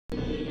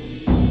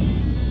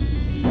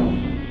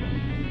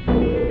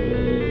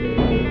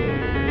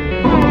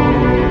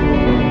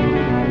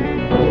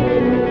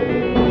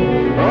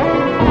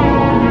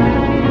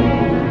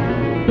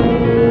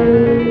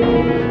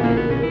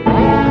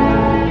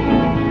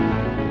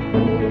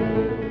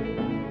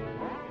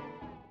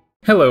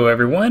Hello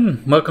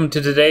everyone, welcome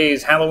to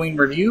today's Halloween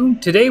review.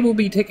 Today we'll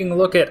be taking a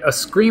look at A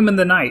Scream in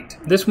the Night.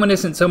 This one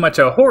isn't so much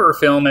a horror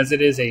film as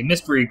it is a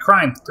mystery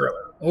crime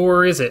thriller.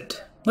 Or is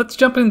it? Let's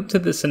jump into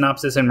the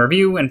synopsis and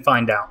review and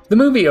find out. The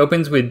movie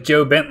opens with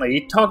Joe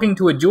Bentley talking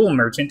to a jewel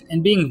merchant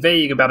and being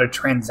vague about a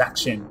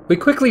transaction. We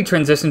quickly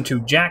transition to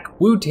Jack,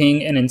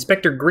 Wu-Ting, and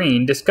Inspector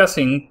Green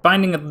discussing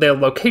finding the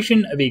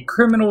location of a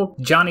criminal,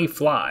 Johnny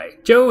Fly.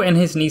 Joe and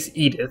his niece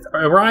Edith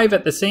arrive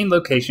at the same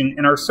location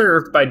and are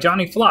served by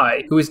Johnny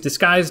Fly, who is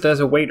disguised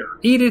as a waiter.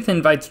 Edith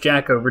invites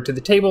Jack over to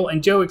the table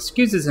and Joe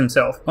excuses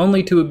himself,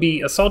 only to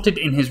be assaulted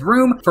in his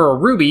room for a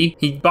ruby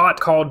he bought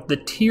called the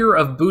Tear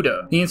of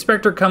Buddha. The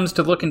inspector comes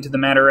to look into the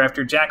matter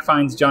after Jack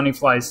finds Johnny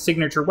Fly's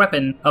signature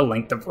weapon, a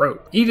length of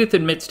rope. Edith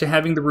admits to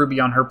having the ruby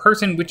on her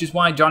person, which is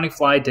why Johnny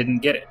Fly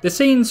didn't get it. The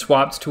scene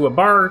swaps to a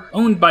bar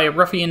owned by a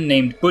ruffian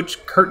named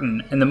Butch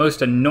Curtin, and the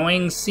most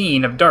annoying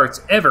scene of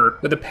darts ever,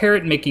 with a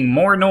parrot making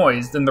more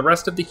noise than the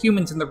rest of the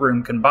humans in the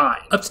room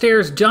combined.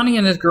 Upstairs, Johnny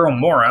and his girl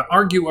Maura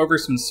argue over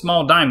some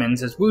small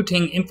diamonds as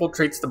Wu-Ting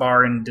infiltrates the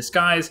bar in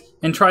disguise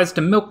and tries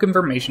to milk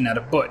information out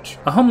of Butch.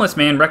 A homeless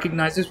man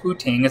recognizes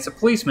Wu-Ting as a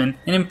policeman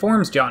and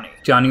informs Johnny.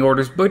 Johnny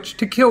orders Butch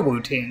to kill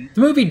Wu-Ting.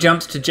 The movie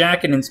jumps to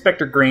Jack and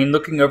Inspector Green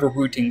looking over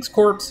Wu-Ting's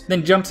corpse,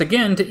 then jumps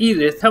again to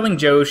Edith telling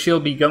Joe she'll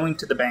be going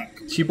to the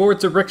bank. She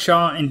boards a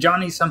rickshaw and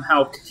Johnny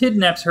somehow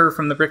kidnaps her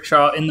from the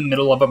rickshaw in the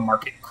middle of a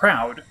market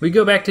crowd. We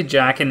go back to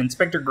Jack and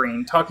Inspector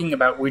Green talking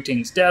about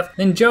Wu-Ting's death,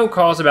 then Joe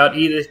calls about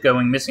Edith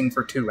going missing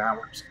for 2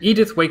 hours.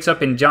 Edith wakes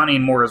up in Johnny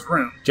and Maura's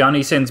room.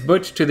 Johnny sends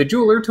Butch to the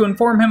jeweler to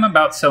inform him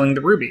about selling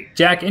the ruby.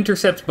 Jack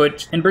intercepts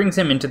Butch and brings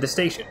him into the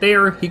station.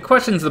 There, he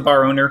questions the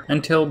bar owner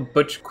until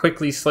Butch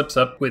quickly slips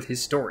up with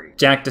his story.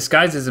 Jack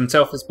disguises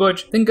himself as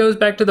Butch, then goes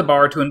back to the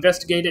bar to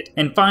investigate it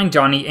and find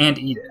Johnny and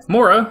Edith.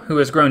 Maura, who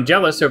has grown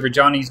jealous over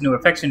Johnny's new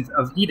affection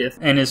of Edith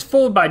and is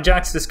fooled by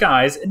Jack's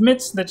disguise,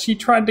 admits that she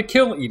tried to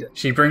kill Edith.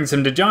 She brings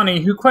him to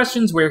Johnny, who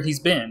questions where he's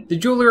been. The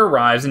jeweler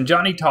arrives and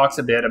Johnny talks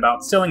a bit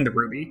about selling the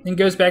ruby, then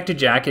goes back to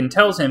Jack and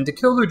tells him to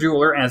kill the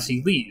jeweler as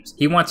he leaves.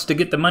 He wants to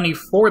get the money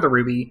for the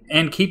ruby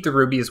and keep the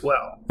ruby as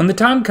well. When the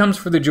time comes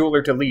for the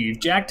jeweler to leave,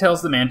 Jack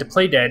tells the man to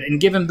play dead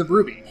and give him the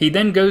ruby. He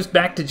then goes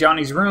back to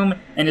Johnny's room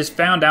and is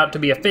found out to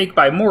be a fake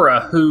by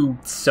Maura, who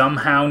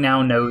somehow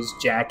now knows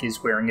Jack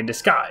is wearing a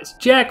disguise.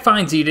 Jack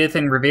finds Edith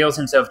and reveals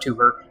himself to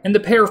her, and the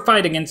pair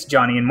fight against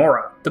Johnny and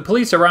Maura. The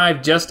police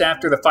arrive just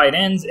after the fight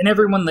ends, and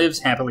everyone lives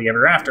happily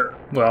ever after.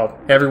 Well,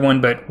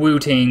 everyone but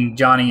Wu-Ting,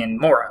 Johnny, and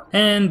Maura.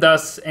 And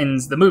thus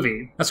ends the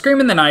movie. A Scream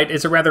in the Night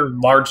is a rather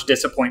large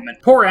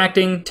disappointment. Poor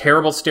acting,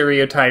 terrible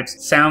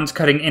stereotypes, sounds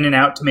cutting in and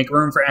out to make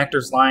room for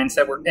actors' lines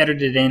that were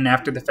edited in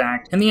after the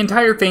fact, and the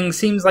entire thing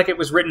seems like it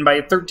was written by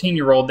a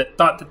 13-year-old that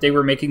thought that they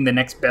were making the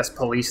next best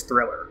police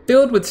thriller.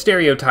 Filled with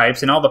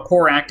stereotypes and all the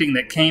poor acting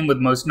that came with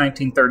most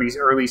 1930s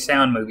early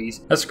sound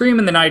movies, A Scream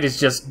in the Night is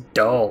just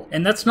dull.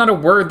 And that's not a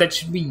word that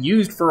should be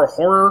used for a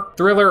horror,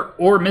 thriller,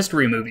 or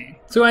mystery movie.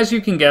 So as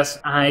you can guess,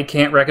 I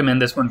can't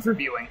recommend this one for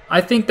viewing. I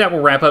think that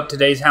will wrap up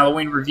today's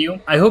Halloween review.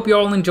 I hope you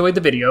all enjoyed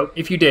the video.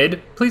 If you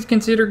did, please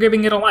consider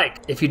giving it a like.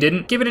 If you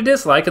didn't, give it a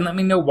dislike and let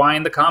me know why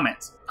in the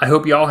comments. I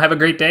hope you all have a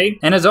great day,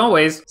 and as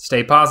always,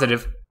 stay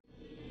positive.